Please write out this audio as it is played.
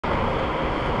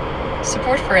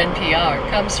Support for NPR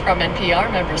comes from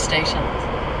NPR member stations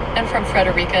and from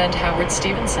Frederica and Howard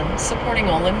Stevenson supporting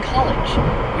Olin College,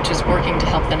 which is working to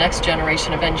help the next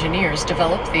generation of engineers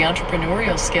develop the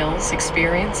entrepreneurial skills,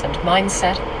 experience, and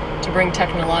mindset to bring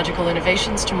technological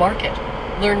innovations to market.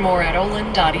 Learn more at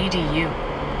olin.edu.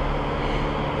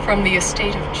 From the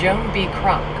estate of Joan B.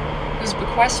 Kroc, whose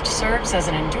bequest serves as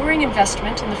an enduring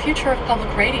investment in the future of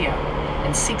public radio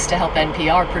and seeks to help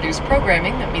NPR produce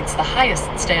programming that meets the highest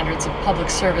standards of public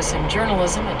service in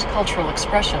journalism and cultural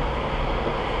expression.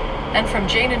 And from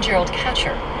Jane and Gerald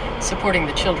Catcher, supporting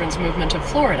the children's movement of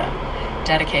Florida,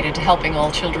 dedicated to helping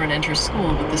all children enter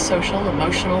school with the social,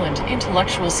 emotional, and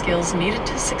intellectual skills needed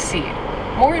to succeed.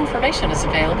 More information is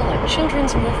available at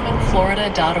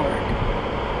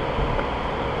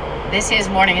childrensmovementflorida.org. This is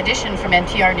Morning Edition from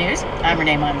NPR News. I'm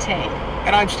Renee Montaigne.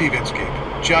 And I'm Steve Inskeep.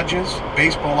 Judges,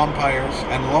 baseball umpires,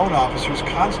 and loan officers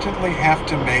constantly have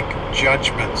to make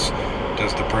judgments.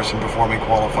 Does the person performing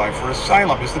qualify for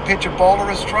asylum? Is the pitch a ball or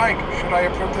a strike? Should I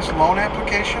approve this loan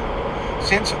application?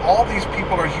 Since all these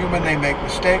people are human, they make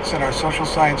mistakes, and our social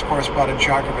science correspondent,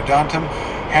 Shankar Vedantam,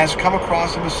 has come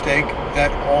across a mistake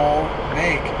that all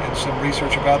make, and some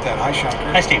research about that. Hi,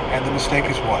 Shankar. Hi, Steve. And the mistake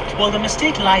is what? Well, the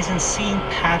mistake lies in seeing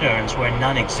patterns where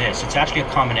none exist. It's actually a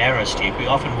common error, Steve. We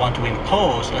often want to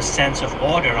impose a sense of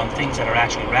order on things that are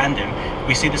actually random.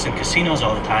 We see this in casinos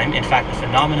all the time. In fact, the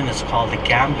phenomenon is called the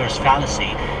gambler's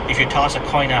fallacy. If you toss a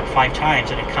coin up 5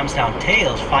 times and it comes down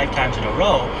tails 5 times in a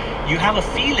row, you have a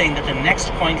feeling that the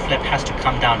next coin flip has to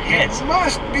come down heads. It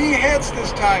must be heads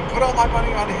this time. Put all my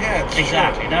money on heads.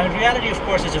 Exactly. Now, in reality, of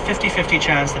course, there's a 50-50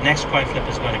 chance the next coin flip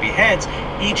is going to be heads.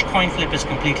 Each coin flip is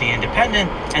completely independent,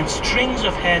 and strings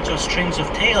of heads or strings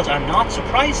of tails are not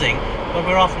surprising, but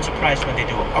we're often surprised when they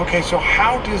do. Okay, so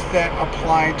how does that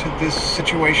apply to this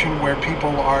situation where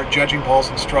people are judging balls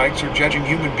and strikes or judging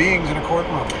human beings in a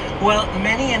courtroom? Well,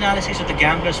 many analyses of the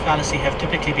gambler's fallacy have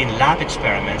typically been lab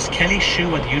experiments. Kelly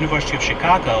Shue at the University of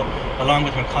Chicago, along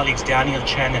with her colleagues Daniel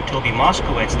Chen and Toby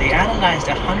Moskowitz, they analyzed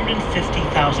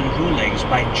 150,000 rulings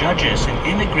by judges in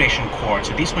immigration courts.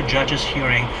 So these were judges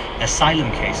hearing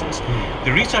asylum cases.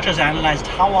 The researchers analyzed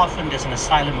how often does an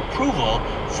asylum approval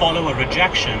follow a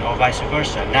rejection or vice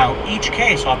versa. Now, each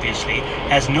case, obviously,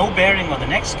 has no bearing on the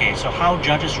next case, so how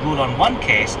judges rule on one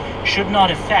case should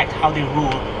not affect how they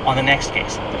rule on the next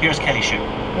case. Here's Kelly Shue.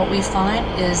 What we find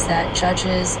is that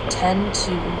judges tend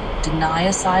to deny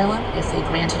asylum if they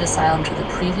granted asylum to the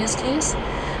previous case,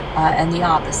 and the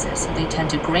opposite. So they tend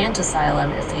to grant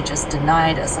asylum if they just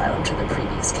denied asylum to the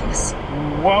previous case.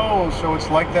 Whoa, so it's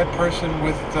like that person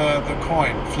with the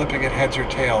coin, flipping it heads or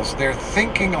tails. They're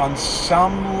thinking on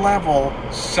some level,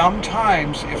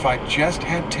 sometimes if I just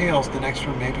had tails, the next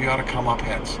one maybe ought to come up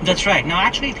heads. That's right. Now,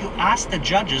 actually, if you ask the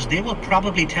judges, they will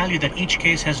probably tell you that each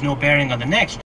case has no bearing on the next.